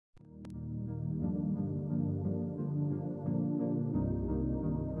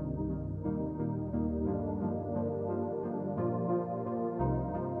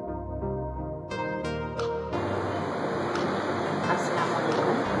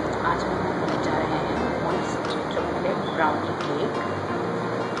Brownie cake.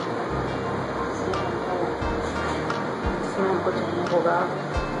 इसमें हमको चाहिए होगा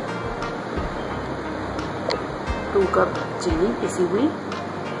 2 कप चीनी पिसी हुई,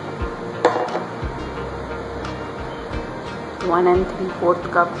 1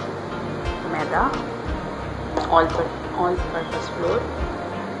 3/4 कप मैदा, all purpose floor,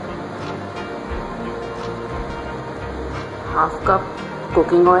 1/2 cup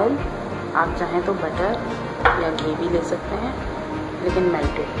cooking oil. आप चाहें तो बटर या घी भी ले सकते हैं, लेकिन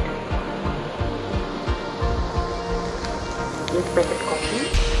melted. 1 packet coffee,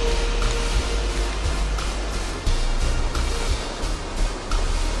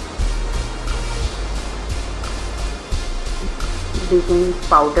 baking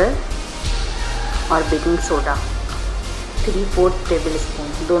powder और बेकिंग सोडा 3/4 टेबल स्पून,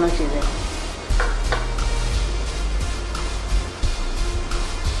 दोनों चीज़ें।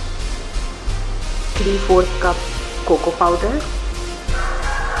 ¾ cup cocoa powder,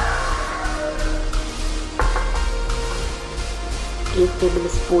 1 table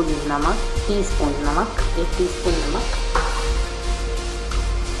spoon नमक, टीस्पून नमक, 1 टीस्पून नमक,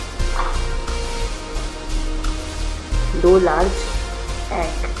 2 लार्ज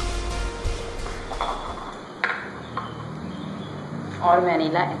एग और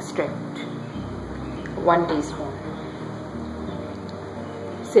वैनिला एक्सट्रैक्ट 1 टीस्पून।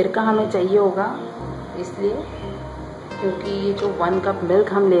 सिरका हमें चाहिए होगा इसलिए क्योंकि ये जो 1 कप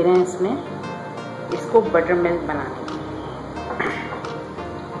मिल्क हम ले रहे हैं इसमें, इसको बटर मिल्क बनाने के लिए।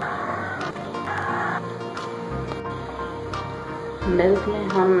 मिल्क में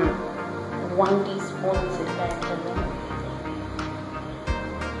हम 1 टीस्पून सिरका ऐड कर देंगे।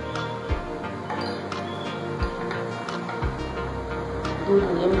 दूध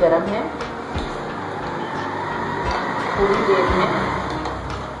मीडियम गर्म है, थोड़ी देर में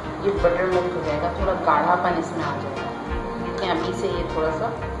ये बटर मिल्क हो जाएगा, थोड़ा गाढ़ापन इसमें आ जाएगा। अभी से ये थोड़ा सा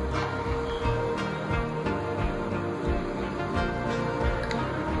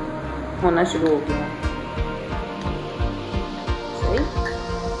होना शुरू हो गया है। सही,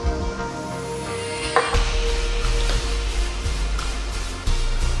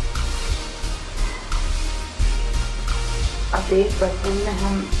 अब एक बर्तन में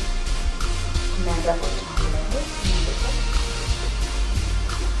हम मैदा को छान लेंगे।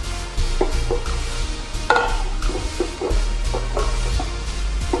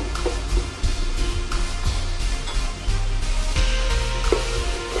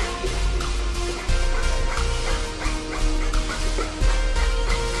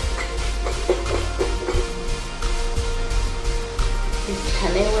 इस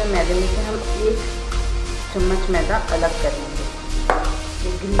छने हुए मैदे में से हम 1 चम्मच मैदा अलग कर लेंगे,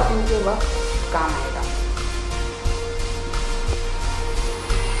 ये ग्रीसिंग के वक्त काम आएगा।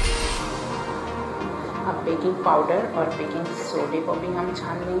 अब बेकिंग पाउडर और बेकिंग सोडे को भी हम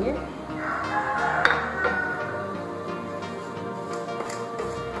छान लेंगे।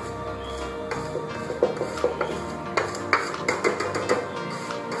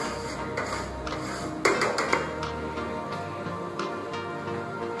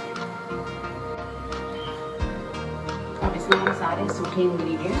 अब इसमें हम सारे सूखे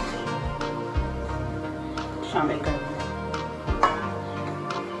इंग्रेडिएंट्स शामिल कर देंगे।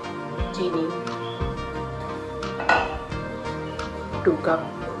 चीनी 2 कप,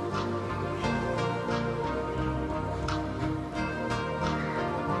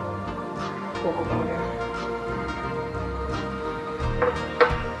 कोको पाउडर,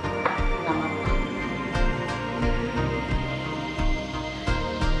 नमक,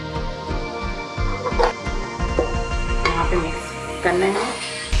 यहाँ पे मिक्स करना है।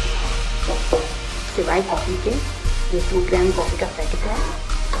 सिवाय कॉफ़ी के, ये 2 ग्राम कॉफ़ी का पैकेट है,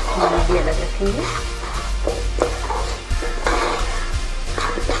 हम भी अलग रखेंगे।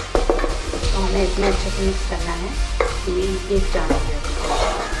 तो हमें इतना अच्छे से मिक्स करना है कि ये एक जान हो जाए।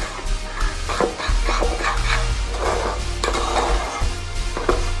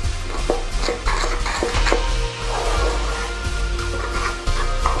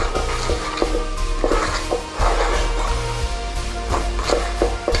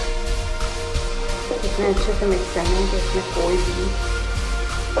 अच्छे से मिक्स करना है कि इसमें कोई भी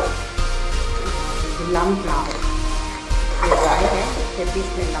लम्प ना हो। ये ड्राई है फिर भी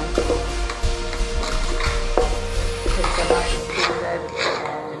इसमें लम्प हो। फिर जब आप इसके अंदर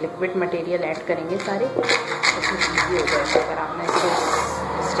लिक्विड मटेरियल ऐड करेंगे सारे, तो फिर ईजी हो जाएगा। अगर आपने इसको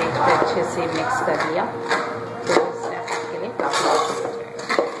स्टेज पे अच्छे से मिक्स कर लिया तो स्नैक्स के लिए काफ़ी अच्छा हो जाएगा।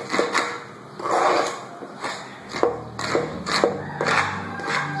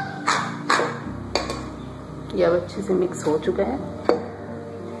 ये अब अच्छे से मिक्स हो चुका है।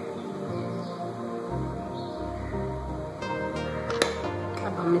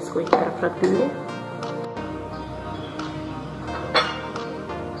 हम इसको एक तरफ रख देंगे।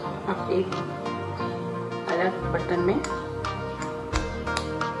 अब एक अलग बर्तन में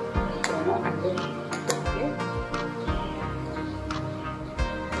दोनों अंडे के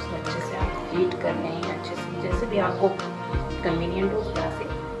उसमें अच्छे से आप बीट कर लें, अच्छे से जैसे भी आपको कन्वीनियंट हो उस तरह से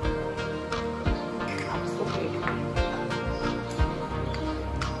आप इसको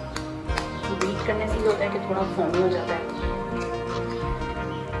बीट करने से ये होता है कि थोड़ा फोमी हो जाता है,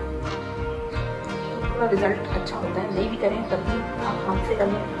 थोड़ा रिजल्ट अच्छा होता है। नहीं भी करें तब भी आप हाथ से कर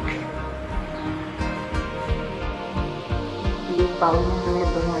लें। ये बाउल में हमने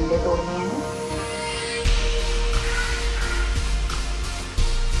दोनों अंडे तोड़ लिए हैं।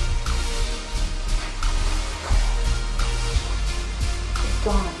 इसको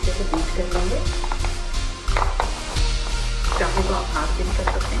हम अच्छे से बीट कर लेंगे। चाहे तो आप हाथ से भी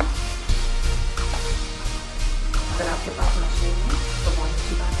कर सकते हैं, अगर आपके पास मशीन है तो बहुत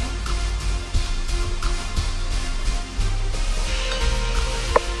अच्छी बात है।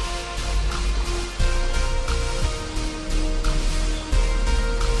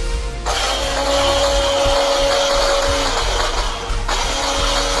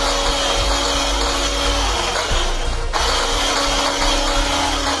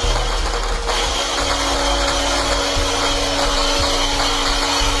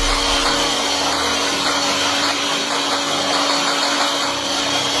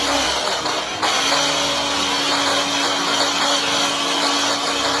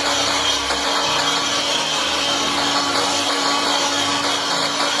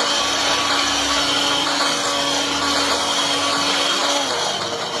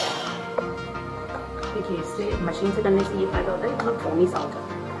 इससे मशीन से करने से ये फायदा होता है कि थोड़ा फोमी सा हो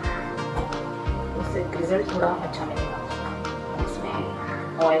जाता है, उससे रिजल्ट थोड़ा अच्छा मिलेगा। इसमें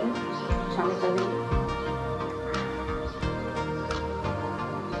ऑयल शामिल कर देंगे।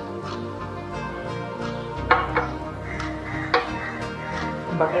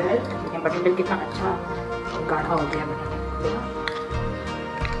 बटर मिल्क कितना अच्छा गाढ़ा हो गया बटर,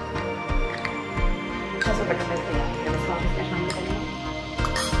 अच्छा सा बटर मिल्क तैयार है। इसको आप इसमें शामिल करेंगे।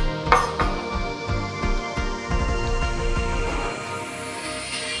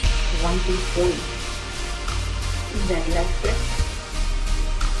 1 टीस्पून वैनिला एक्सट्रैक्ट,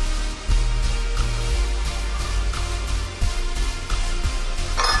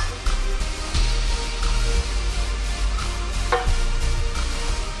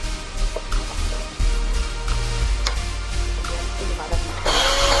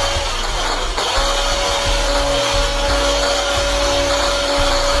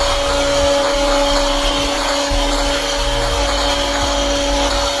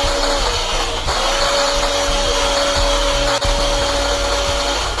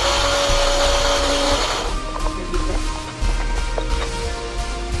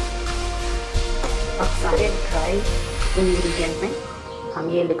 सारे ड्राई इंग्रेडिएंट में हम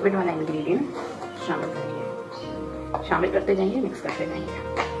ये लिक्विड वाला इंग्रेडिएंट शामिल करते जाएंगे, मिक्स करते जाएंगे।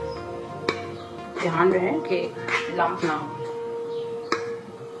 ध्यान रहे कि लम्प ना हो।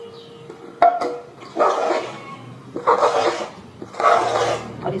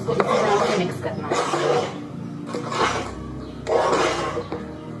 और इसको इसी तरह से मिक्स करना है।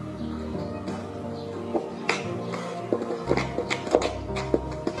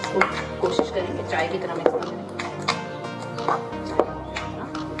 कोशिश करेंगे चाय की तरह मिक्स करने की।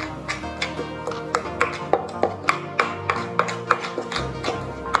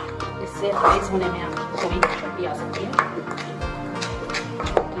 इससे राइस होने में थोड़ी डिफिकल्टी आ सकती है,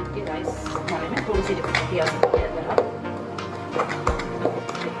 क्योंकि राइस होने में थोड़ी सी डिफिकल्टी आ सकती है अगर आप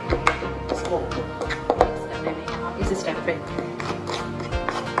इसको मिक्स करने में आप इस स्टेप पे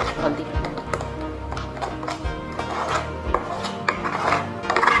गलती करते हैं।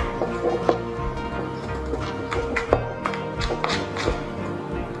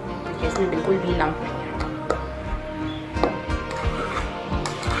 इसमें बिल्कुल भी लम्प नहीं है।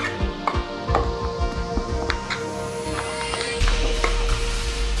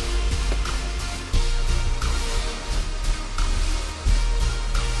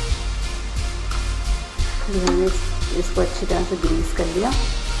 मैंने इसको अच्छी तरह से ग्रीस कर लिया।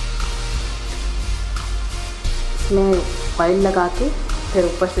 इसमें ऑयल लगा के फिर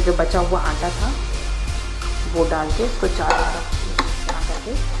ऊपर से जो बचा हुआ आटा था वो डाल के इसको चारों तरफ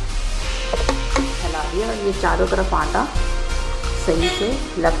करके फैला दिया। और ये चारों तरफ आटा सही से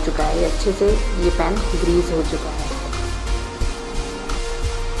लग चुका है, अच्छे से ये पैन ग्रीस हो चुका है।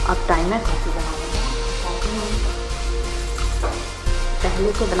 अब टाइम है कॉफ़ी बनाने का।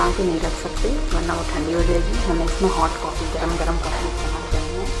 पहले से बना के नहीं रख सकते वरना वो ठंडी हो जाएगी। हमें इसमें हॉट कॉफ़ी, गरम गरम कॉफ़ी इस्तेमाल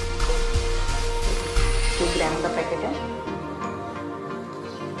करनी है। 2 ग्राम का पैकेट है।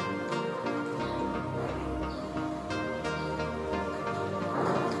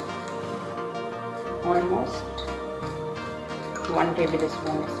 टेबल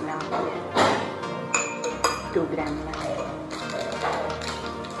स्पून इसमें आती है 2 ग्राम में।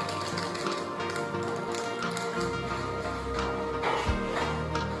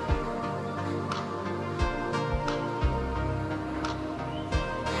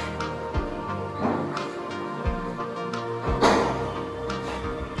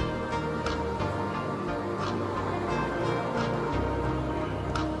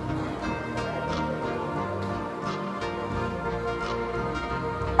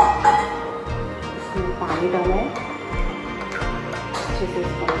 पानी डाला है, अच्छे से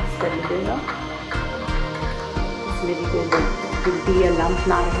इसको मिक्स कर लीजिएगा, इसमें भी कोई गिल्टी या लम्प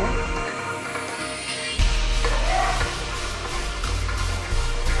ना रहे।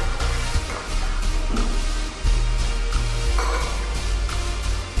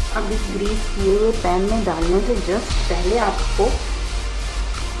 अब इस ग्रीस किए पैन में डालने से जस्ट पहले आपको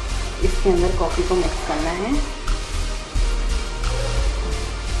इसके अंदर कॉफ़ी को मिक्स करना है।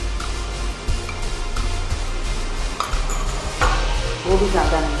 वो भी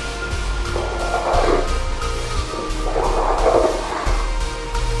ज़्यादा नहीं।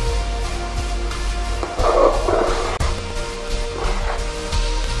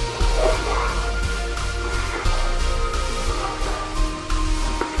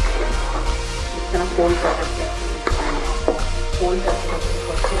 इस तरह फोल्ड कर सकते हैं, फोल्ड करके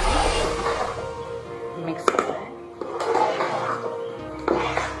इसको अच्छे से मिक्स करना है।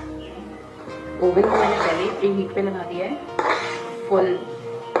 ओवन को मैंने पहले ही प्री हीट पे लगा दिया है। फुल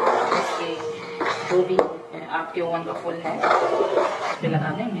इसके जो भी आपके ओवन का फुल है उस पर लगा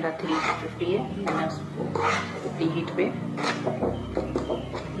दें। मेरा 350 है, मैंने उसको प्री हीट पे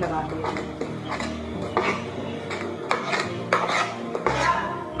लगा दिया।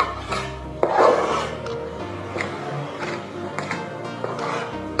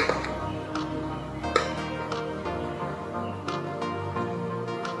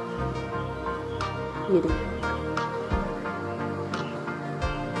 ये देखिए,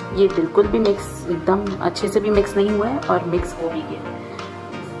 ये बिल्कुल भी मिक्स, एकदम अच्छे से भी मिक्स नहीं हुआ है और मिक्स हो भी गया।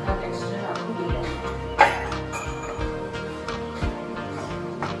 इसका टेक्सचर आपको ये है।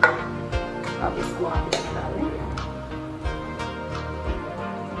 अब इसको आप डाल दें।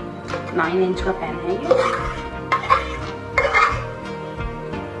 9 इंच का पैन है ये।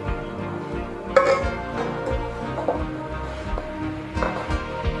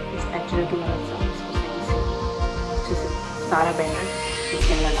 इस स्पैचुला की मदद से इसको सही से अच्छे से सारा बैटर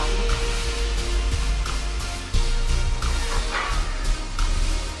इसके अंदर डालना।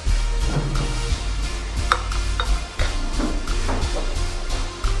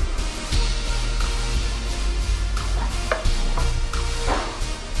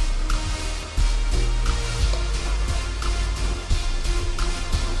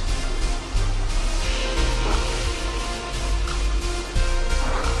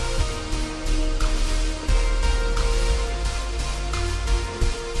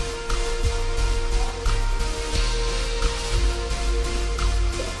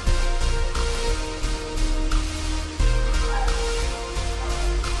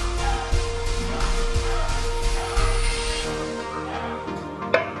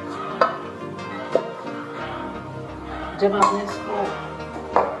 जब आपने इसको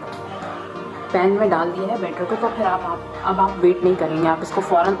पैन में डाल दिया है बैटर को, तो फिर अब आप वेट नहीं करेंगे, आप इसको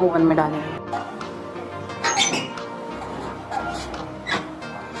फ़ौरन ओवन में डालेंगे।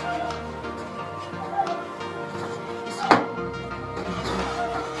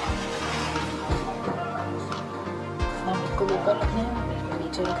 इसको ऊपर रखना है,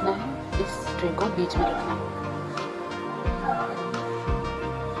 नीचे रखना है, इस ट्रे को बीच में रखना है।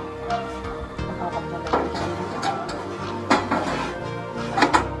 आप अपना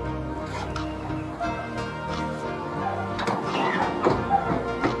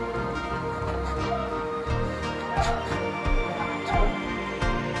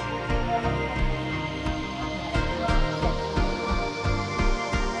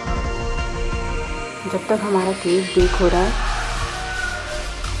जब तक हमारा केक बेक हो रहा है,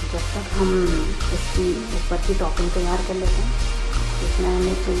 जब तक हम इसकी ऊपर की टॉपिंग तैयार कर लेते हैं। इसमें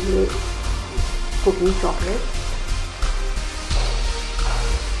हमें चाहिए कुकिंग चॉकलेट,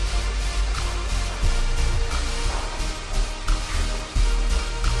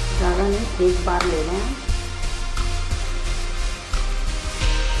 ज़्यादा नहीं, एक बार ले लें।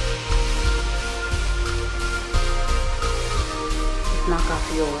 इतना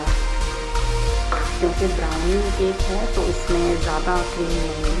काफ़ी होगा, क्योंकि ब्राउनी केक है तो इसमें ज़्यादा क्रीम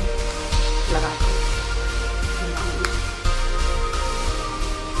नहीं लगाते।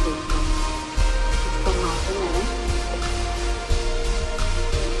 इसको वहाँ से मैंने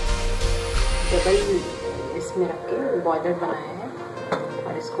डबल इसमें रख के बॉयलर बनाया है।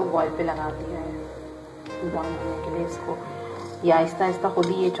 इसको बॉईल पे लगा दिया है बॉईल होने के लिए। इसको या आहिस्ता आहिस्ता खुद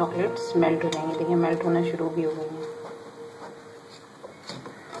ही ये चॉकलेट्स मेल्ट हो जाएंगे। देखिए मेल्ट होना शुरू भी हो गई हैं।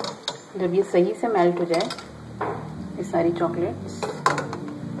 जब ये सही से मेल्ट हो जाए ये सारी चॉकलेट्स,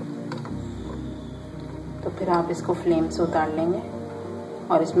 तो फिर आप इसको फ्लेम से उतार लेंगे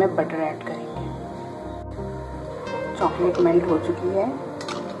और इसमें बटर ऐड करेंगे। चॉकलेट मेल्ट हो चुकी है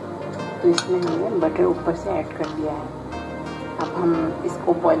तो इसमें हमने बटर ऊपर से ऐड कर दिया है। अब हम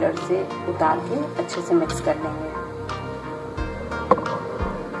इसको बॉयलर से उतार के अच्छे से मिक्स कर लेंगे।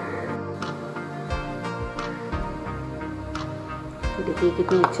 देखिए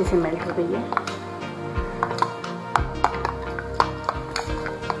कितनी अच्छे से मेल्ट हो गई है।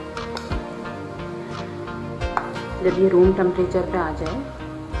 जब ये रूम टेम्परेचर पे आ जाए,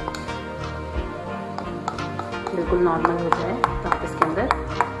 बिल्कुल नॉर्मल हो जाए, तो आप इसके अंदर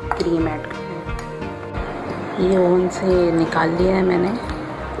क्रीम ऐड कर दें। ये ओवन से निकाल लिया है मैंने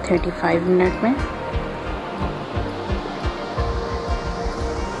 35 मिनट में।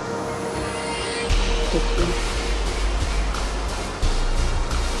 देखिए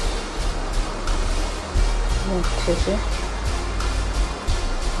अच्छे से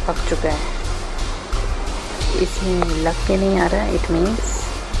पक चुका है। इसमें लग के नहीं आ रहा है, इट मीन्स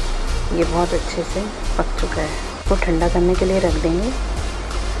ये बहुत अच्छे से पक चुका है। इसको ठंडा करने के लिए रख देंगे।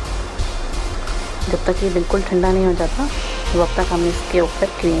 जब तक ये बिल्कुल ठंडा नहीं हो जाता तब तक हम इसके ऊपर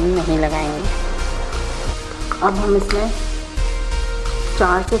क्रीम नहीं लगाएंगे। अब हम इसमें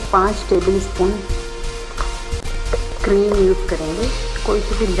 4 से 5 टेबल स्पून क्रीम यूज़ करेंगे। कोई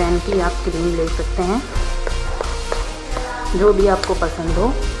सी भी ब्रांड की आप क्रीम ले सकते हैं, जो भी आपको पसंद हो।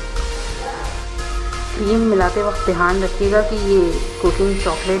 क्रीम मिलाते वक्त ध्यान रखिएगा कि ये कुकिंग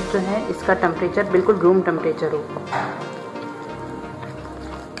चॉकलेट जो है इसका टेम्परेचर बिल्कुल रूम टेम्परेचर हो।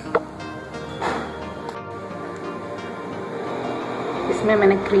 इसमें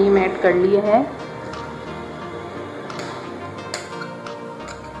मैंने क्रीम ऐड कर ली है।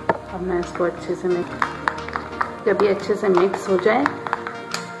 अब मैं इसको अच्छे से जब ये अच्छे से मिक्स हो जाए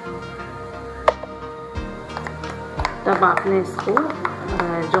तब आपने इसको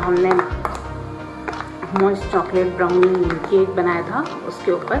जो हमने मॉइस्ट चॉकलेट ब्राउनी केक बनाया था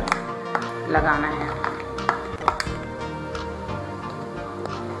उसके ऊपर लगाना है।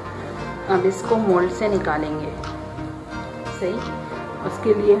 अब इसको मोल्ड से निकालेंगे। सही,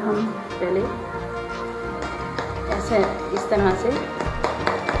 उसके लिए हम पहले ऐसे इस तरह से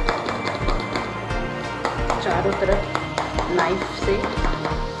चारों तरफ नाइफ से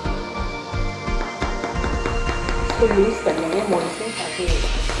इसको लूज कर लेंगे मोल्ड से, ताकि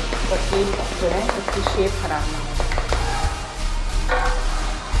केक जो है उसकी शेप खराब ना हो।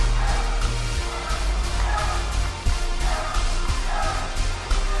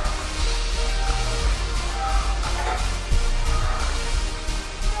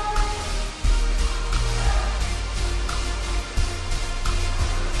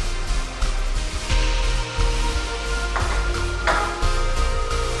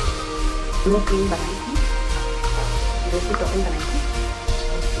 हमने क्रीम बनाई थी, 2 की टॉपिंग बनाई थी।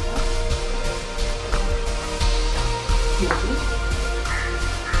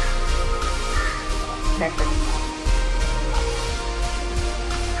 स्प्रेड कर देंगे।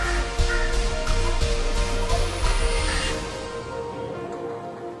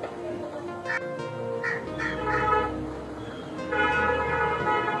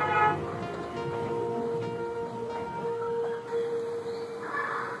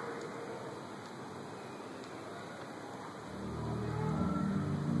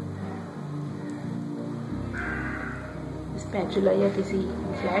 स्पैचुला या किसी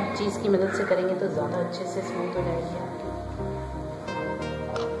फ्लैट चीज़ की मदद से करेंगे तो ज़्यादा अच्छे से स्मूथ हो जाएगी आपकी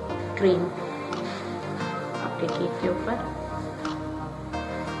क्रीम आपके केक के ऊपर।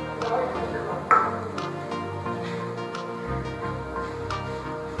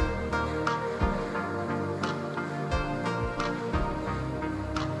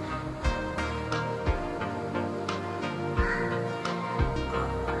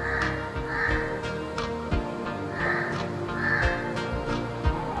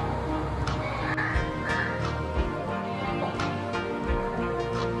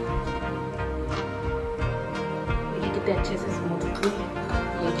 कितने अच्छे से स्मूथ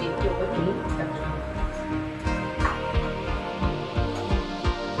ये केक के ऊपर क्रीम लग चुकी है।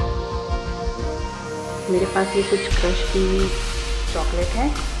 मेरे पास ये कुछ क्रश की चॉकलेट है,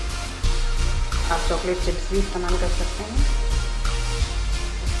 आप चॉकलेट चिप्स भी इस्तेमाल कर सकते हैं।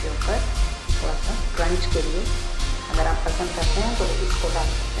 इसके ऊपर थोड़ा सा क्रंच के लिए अगर आप पसंद करते हैं तो इसको डाल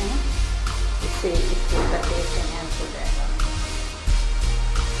सकते हैं, इससे इसके ऊपर टेस्ट एनहांस हो जाएगा।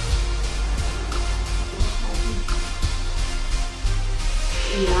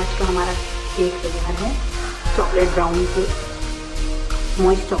 ये आज का हमारा केक तैयार है, chocolate brownie cake,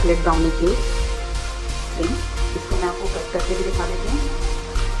 moist chocolate brownie cake. इसको मैं आपको कट करके भी दिखा देती हूँ।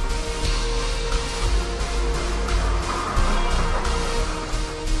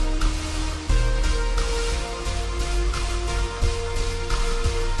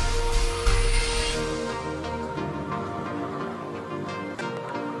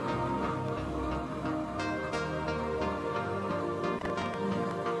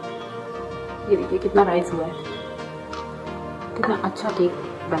 ये देखिए कितना राइस हुआ है, कितना अच्छा केक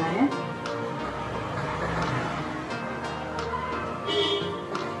बना है।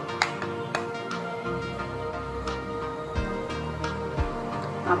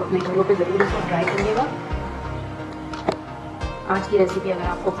 आप अपने घरों पे ज़रूर इसको ट्राई करिएगा। आज की रेसिपी अगर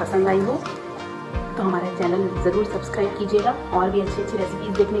आपको पसंद आई हो तो हमारा चैनल ज़रूर सब्सक्राइब कीजिएगा और भी अच्छी अच्छी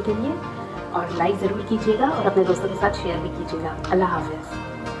रेसिपीज़ देखने के लिए, और लाइक ज़रूर कीजिएगा और अपने दोस्तों के साथ शेयर भी कीजिएगा। अल्लाह हाफ़िज़।